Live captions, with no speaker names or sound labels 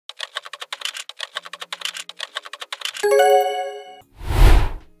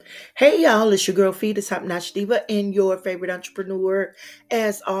Hey y'all, it's your girl Fetus Top Notch Diva and your favorite entrepreneur.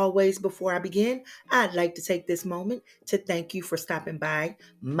 As always, before I begin, I'd like to take this moment to thank you for stopping by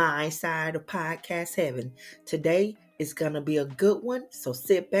my side of podcast heaven. Today is going to be a good one, so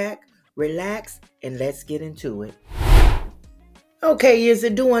sit back, relax, and let's get into it. Okay, is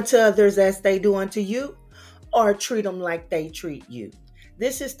it do unto others as they do unto you, or treat them like they treat you?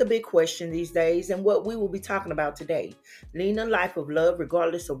 This is the big question these days, and what we will be talking about today. Leading a life of love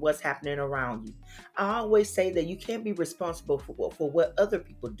regardless of what's happening around you. I always say that you can't be responsible for what other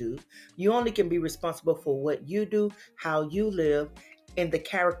people do. You only can be responsible for what you do, how you live, and the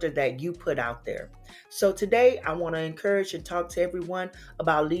character that you put out there. So today, I want to encourage and talk to everyone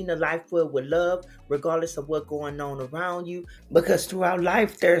about leading a life filled with love, regardless of what's going on around you, because throughout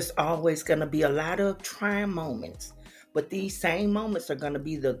life, there's always going to be a lot of trying moments. But these same moments are going to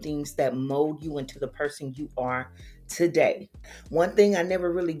be the things that mold you into the person you are today. One thing I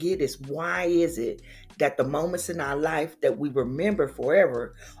never really get is why is it that the moments in our life that we remember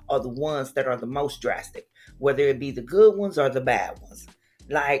forever are the ones that are the most drastic, whether it be the good ones or the bad ones.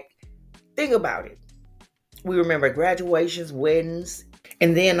 Like, think about it. We remember graduations, weddings,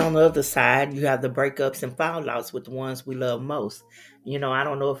 and then on the other side, you have the breakups and fallouts with the ones we love most. I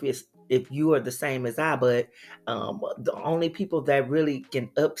don't know if you are the same as I, but the only people that really can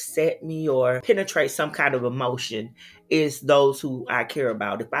upset me or penetrate some kind of emotion is those who I care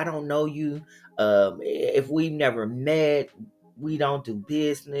about. If I don't know you, if we've never met, we don't do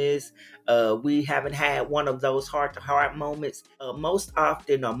business, we haven't had one of those heart to heart moments, most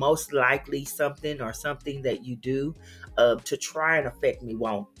often or most likely something that you do to try and affect me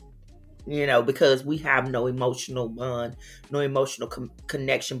won't. Because we have no emotional bond, no emotional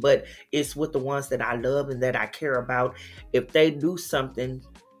connection, but it's with the ones that I love and that I care about. If they do something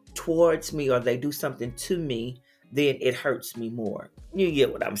towards me or they do something to me, then it hurts me more. You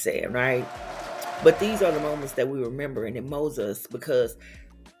get what I'm saying, right? But these are the moments that we remember, and it molds us because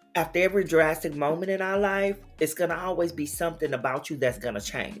after every drastic moment in our life, it's going to always be something about you that's going to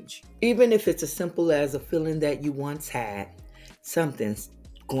change. Even if it's as simple as a feeling that you once had, something's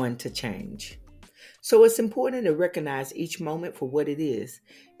going to change. So it's important to recognize each moment for what it is,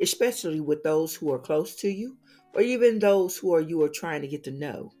 especially with those who are close to you or even those who you are trying to get to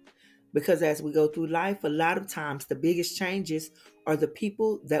know. Because as we go through life, a lot of times the biggest changes are the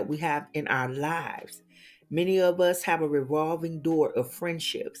people that we have in our lives. Many of us have a revolving door of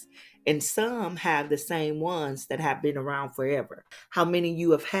friendships, and some have the same ones that have been around forever. How many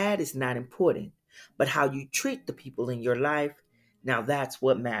you have had is not important, but how you treat the people in your life, now that's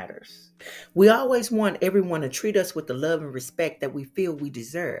what matters. We always want everyone to treat us with the love and respect that we feel we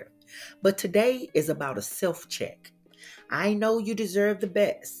deserve. But today is about a self check. I know you deserve the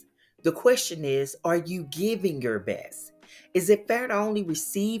best. The question is, are you giving your best? Is it fair to only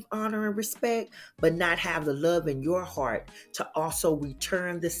receive honor and respect, but not have the love in your heart to also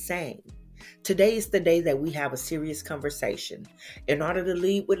return the same? Today is the day that we have a serious conversation. In order to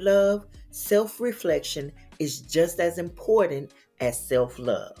lead with love, self reflection is just as important as self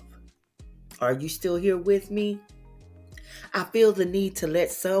love. Are you still here with me? I feel the need to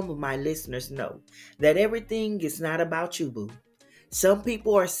let some of my listeners know that everything is not about you, boo. Some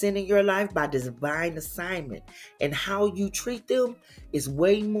people are sent in your life by divine assignment, and how you treat them is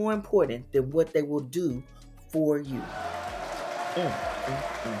way more important than what they will do for you.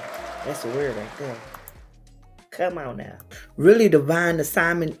 That's a word right there. Come on now. Really, divine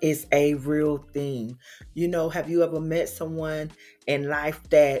assignment is a real thing. Have you ever met someone in life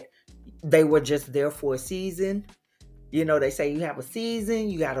that they were just there for a season? They say you have a season,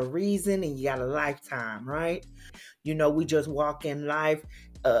 you got a reason, and you got a lifetime, right? We just walk in life,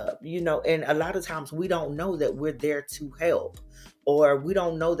 and a lot of times we don't know that we're there to help, or we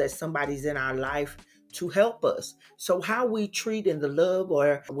don't know that somebody's in our life to help us. So how we treat in the love,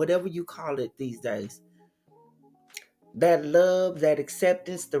 or whatever you call it these days, that love, that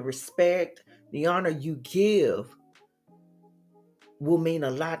acceptance, the respect, the honor you give will mean a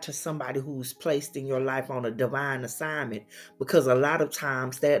lot to somebody who's placed in your life on a divine assignment, because a lot of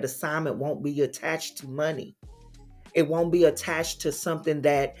times that assignment won't be attached to money. It won't be attached to something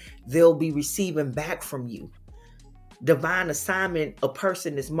that they'll be receiving back from you. Divine assignment, a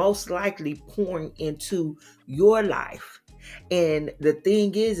person is most likely pouring into your life. And the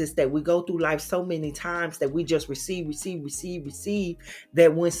thing is that we go through life so many times that we just receive,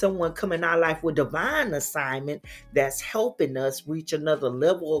 that when someone come in our life with divine assignment that's helping us reach another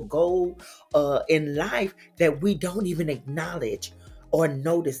level of goal in life, that we don't even acknowledge or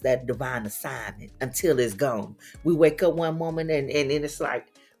notice that divine assignment until it's gone. We wake up one moment and it's like,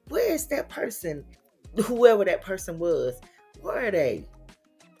 where is that person? Whoever that person was, where are they?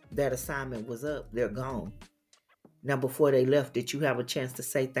 that assignment was up, they're gone. Now, before they left, did you have a chance to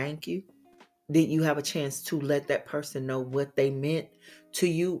say thank you? Did you have a chance to let that person know what they meant to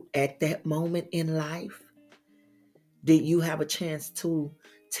you at that moment in life? Did you have a chance to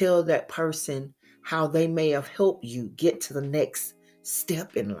tell that person how they may have helped you get to the next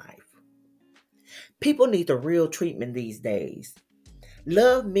step in life? People need the real treatment these days.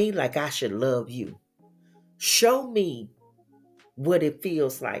 Love me like I should love you. Show me what it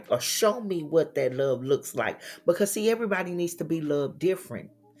feels like, or show me what that love looks like. Because, see, everybody needs to be loved different.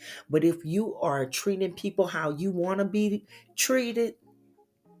 But if you are treating people how you want to be treated,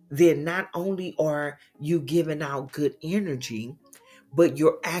 then not only are you giving out good energy, but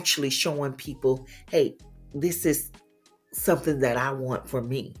you're actually showing people, hey, this is something that I want for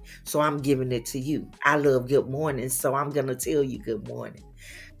me. So I'm giving it to you. I love good morning, so I'm going to tell you good morning.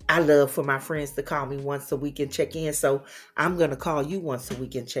 I love for my friends to call me once a week and check in, so I'm going to call you once a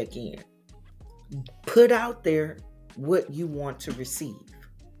week and check in. Put out there what you want to receive.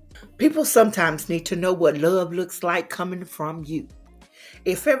 People sometimes need to know what love looks like coming from you.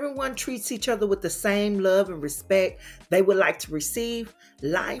 If everyone treats each other with the same love and respect they would like to receive,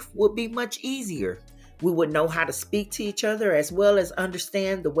 life would be much easier. We would know how to speak to each other as well as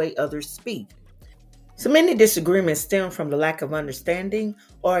understand the way others speak. So many disagreements stem from the lack of understanding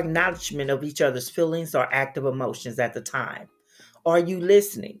or acknowledgement of each other's feelings or active emotions at the time. Are you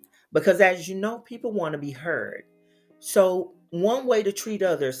listening? Because as you know, people want to be heard. So one way to treat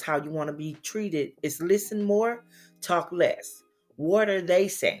others how you want to be treated is listen more, talk less. What are they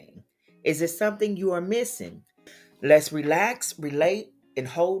saying? Is it something you are missing? Let's relax, relate, and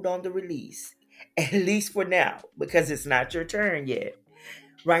hold on the release. At least for now, because it's not your turn yet.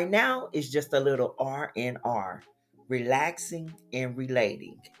 Right now, it's just a little R and R, relaxing and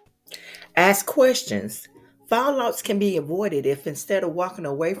relating. Ask questions. Fallouts can be avoided if instead of walking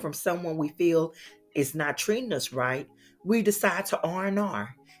away from someone we feel is not treating us right, we decide to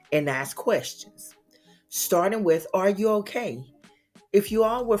R&R and ask questions. Starting with, are you okay? If you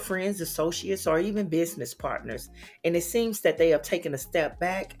all were friends, associates, or even business partners, and it seems that they have taken a step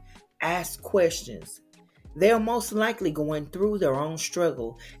back, ask questions. They are most likely going through their own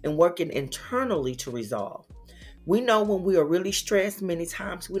struggle and working internally to resolve. We know when we are really stressed, many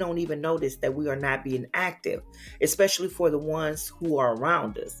times we don't even notice that we are not being active, especially for the ones who are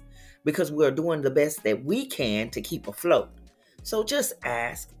around us, because we are doing the best that we can to keep afloat. So just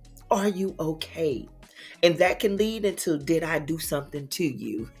ask, are you okay? And that can lead into, did I do something to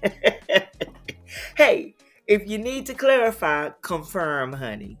you? Hey, if you need to clarify, confirm,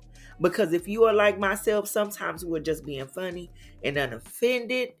 honey. Because if you are like myself, sometimes we're just being funny and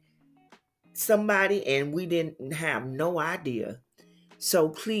unoffended somebody and we didn't have no idea. So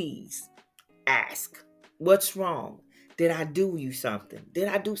please ask, what's wrong? Did I do you something? Did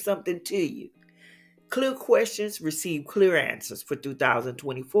I do something to you? Clear questions receive clear answers. For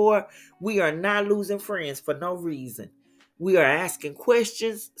 2024, we are not losing friends for no reason. We are asking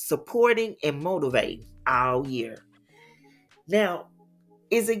questions, supporting, and motivating all year. Now,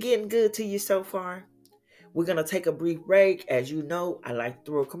 is it getting good to you so far? We're going to take a brief break. As you know, I like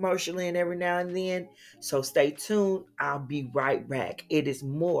to throw a commercial in every now and then. So stay tuned. I'll be right back. It is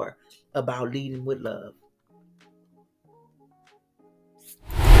more about leading with love.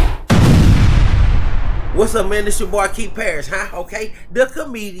 What's up, man? This your boy Keith Parrish, huh? Okay, the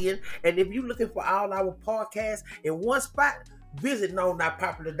comedian. And if you're looking for all our podcasts in one spot, visit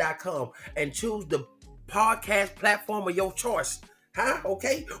KnowNotPopular.com and choose the podcast platform of your choice, huh?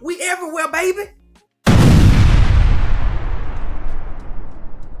 Okay, we everywhere, baby.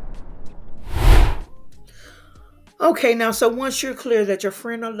 Okay, now, so once you're clear that your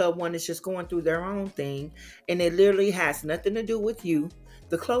friend or loved one is just going through their own thing and it literally has nothing to do with you,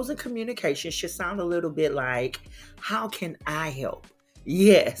 the closing communication should sound a little bit like, how can I help?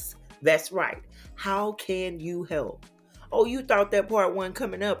 Yes, that's right. How can you help? Oh, you thought that part wasn't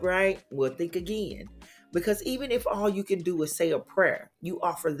coming up, right? Well, think again. Because even if all you can do is say a prayer, you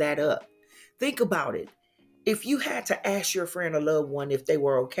offer that up. Think about it. If you had to ask your friend or loved one if they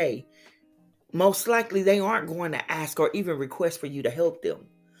were okay, most likely they aren't going to ask or even request for you to help them.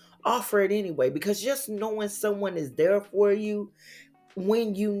 Offer it anyway, because just knowing someone is there for you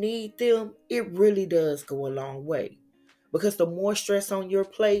when you need them, it really does go a long way. Because the more stress on your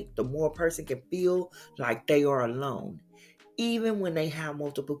plate, the more a person can feel like they are alone, even when they have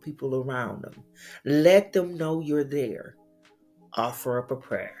multiple people around them. Let them know you're there. Offer up a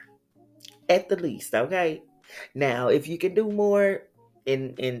prayer, at the least, okay? Now, if you can do more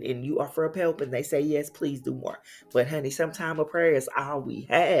and you offer up help and they say yes, please do more. But honey, sometimes a prayer is all we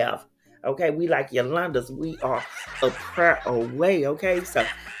have. Okay, we like Yolanda's. We are a prayer away. Okay, so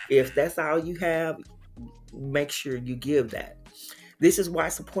if that's all you have, make sure you give that. This is why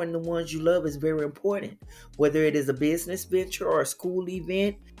supporting the ones you love is very important. Whether it is a business venture or a school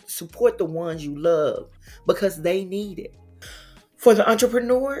event, support the ones you love because they need it. For the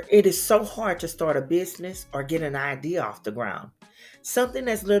entrepreneur, it is so hard to start a business or get an idea off the ground. Something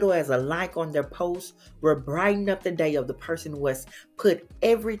as little as a like on their post will brighten up the day of the person who has put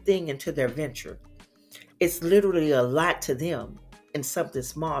everything into their venture. It's literally a lot to them and something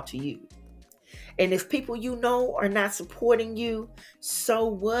small to you. And if people you know are not supporting you, so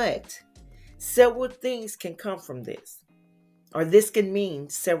what? Several things can come from this, or this can mean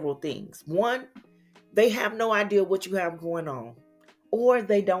several things. One, they have no idea what you have going on, or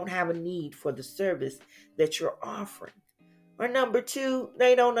they don't have a need for the service that you're offering. Or number two,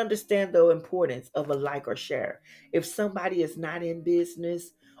 they don't understand the importance of a like or share. If somebody is not in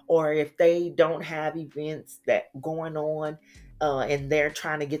business or if they don't have events that going on and they're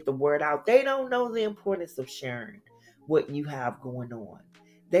trying to get the word out, they don't know the importance of sharing what you have going on.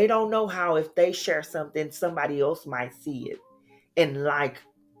 They don't know how if they share something, somebody else might see it and like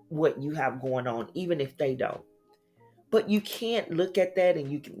what you have going on, even if they don't. But you can't look at that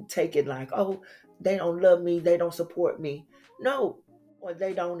and you can take it like, oh, they don't love me, they don't support me. No, or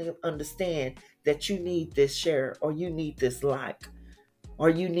they don't even understand that you need this share or you need this like or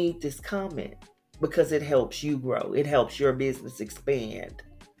you need this comment because it helps you grow. It helps your business expand.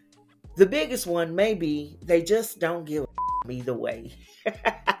 The biggest one may be they just don't give a either way.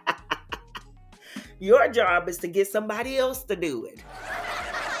 Your job is to get somebody else to do it.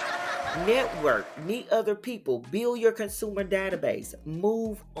 Network, meet other people, build your consumer database,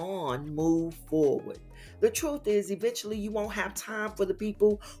 move on, move forward. The truth is, eventually, you won't have time for the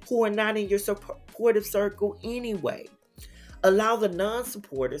people who are not in your supportive circle anyway. Allow the non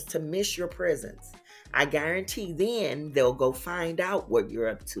supporters to miss your presence. I guarantee then they'll go find out what you're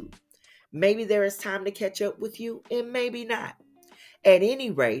up to. Maybe there is time to catch up with you, and maybe not. At any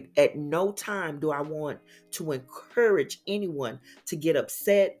rate, at no time do I want to encourage anyone to get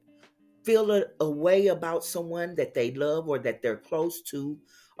upset, feel a way about someone that they love or that they're close to,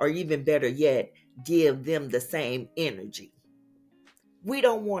 or even better yet, give them the same energy. We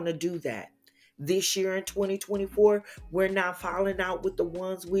don't want to do that. This year in 2024, we're not falling out with the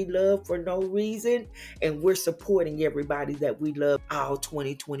ones we love for no reason, and we're supporting everybody that we love all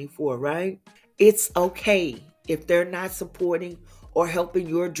 2024, right? It's okay if they're not supporting or helping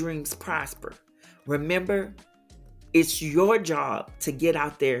your dreams prosper. Remember, it's your job to get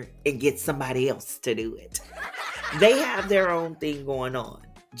out there and get somebody else to do it. They have their own thing going on,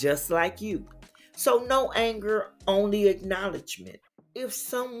 just like you. So, no anger, only acknowledgement. If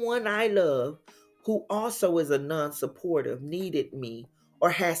someone I love who also is a non supportive needed me or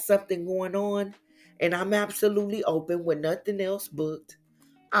has something going on, and I'm absolutely open with nothing else booked,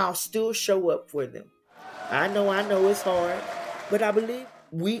 I'll still show up for them. I know it's hard, but I believe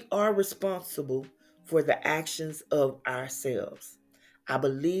we are responsible for the actions of ourselves. I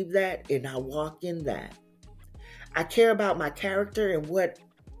believe that and I walk in that. I care about my character and what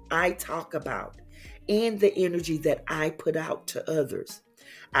I talk about and the energy that I put out to others.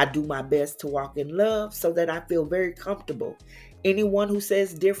 I do my best to walk in love so that I feel very comfortable. Anyone who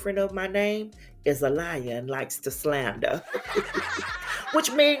says different of my name is a liar and likes to slander.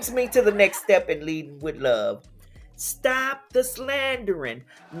 Which brings me to the next step in leading with love. Stop the slandering.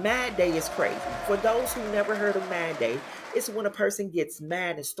 Mad Day is crazy. For those who never heard of Mad Day, it's when a person gets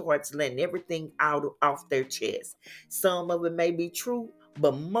mad and starts letting everything out off their chest. Some of it may be true,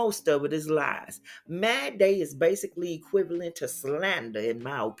 but most of it is lies. Mad Day is basically equivalent to slander, in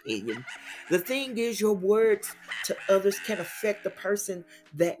my opinion. The thing is, your words to others can affect the person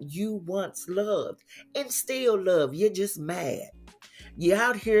that you once loved and still love. You're just mad. You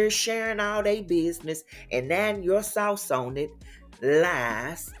out here sharing all their business and then your sauce on it.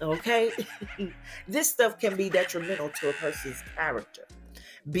 Lies, okay? This stuff can be detrimental to a person's character.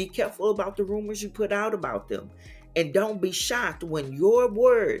 Be careful about the rumors you put out about them. And don't be shocked when your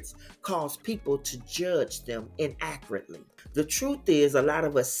words cause people to judge them inaccurately. The truth is, a lot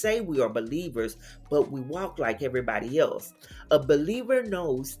of us say we are believers, but we walk like everybody else. A believer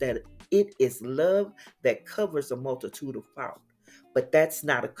knows that it is love that covers a multitude of faults. But that's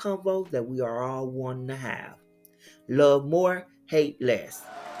not a combo that we are all wanting to have. Love more, hate less.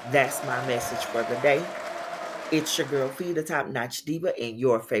 That's my message for the day. It's your girl, Fee, the top notch diva, and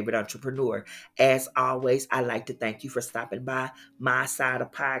your favorite entrepreneur. As always, I'd like to thank you for stopping by my side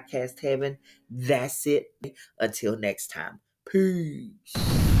of podcast heaven. That's it. Until next time.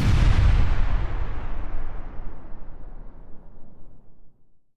 Peace.